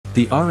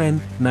The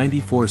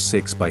RN-94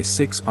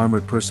 6x6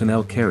 armored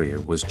personnel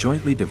carrier was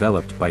jointly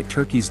developed by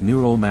Turkey's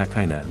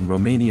Romanian and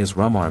Romania's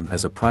Romanian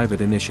as a private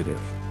initiative.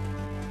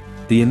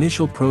 The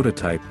initial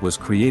prototype was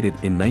created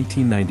in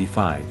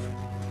 1995.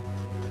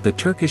 The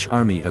Turkish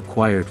army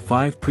acquired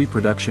 5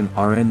 pre-production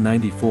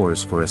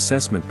RN-94s for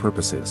assessment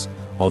purposes,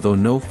 although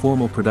no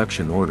formal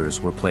production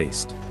orders were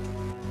placed.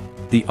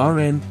 The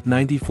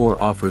RN-94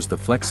 offers the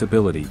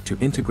flexibility to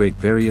integrate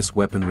various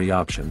weaponry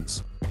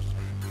options.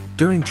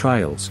 During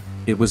trials,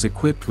 it was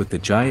equipped with the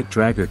Giant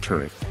Dragger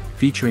turret,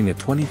 featuring a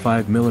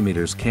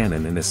 25mm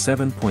cannon and a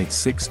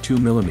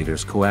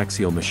 7.62mm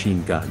coaxial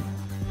machine gun.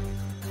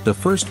 The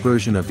first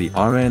version of the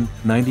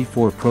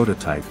RN-94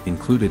 prototype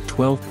included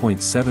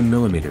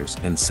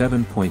 12.7mm and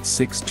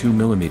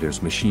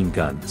 7.62mm machine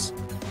guns.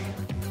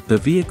 The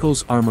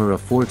vehicle's armor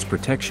affords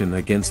protection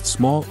against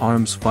small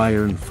arms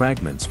fire and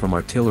fragments from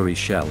artillery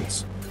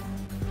shells.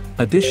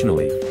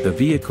 Additionally, the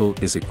vehicle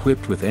is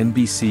equipped with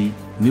NBC,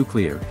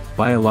 nuclear,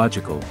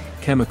 biological,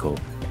 chemical,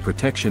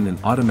 protection and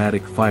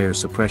automatic fire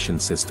suppression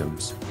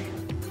systems.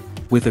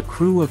 With a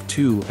crew of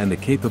 2 and the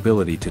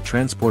capability to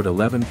transport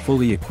 11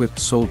 fully equipped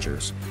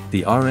soldiers,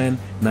 the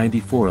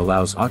RN-94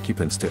 allows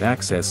occupants to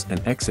access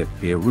and exit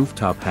via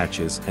rooftop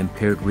hatches and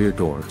paired rear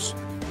doors.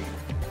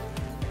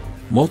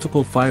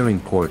 Multiple firing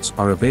ports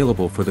are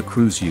available for the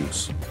crew's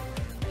use.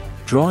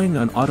 Drawing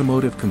on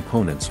automotive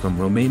components from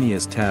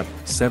Romania's TAB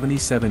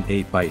 77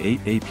 8x8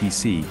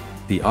 APC,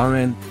 the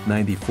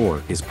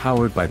RN-94 is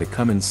powered by the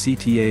Cummins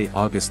CTA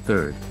August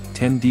 3,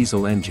 10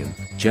 diesel engine,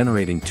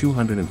 generating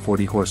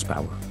 240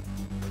 horsepower.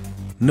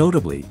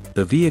 Notably,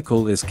 the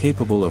vehicle is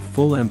capable of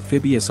full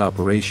amphibious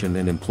operation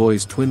and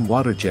employs twin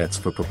water jets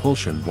for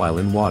propulsion while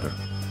in water.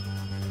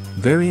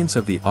 Variants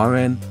of the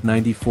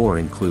RN-94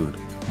 include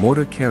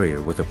mortar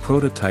carrier with a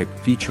prototype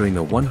featuring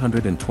a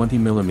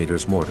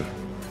 120mm mortar.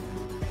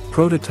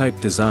 Prototype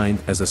designed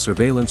as a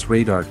surveillance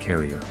radar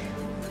carrier.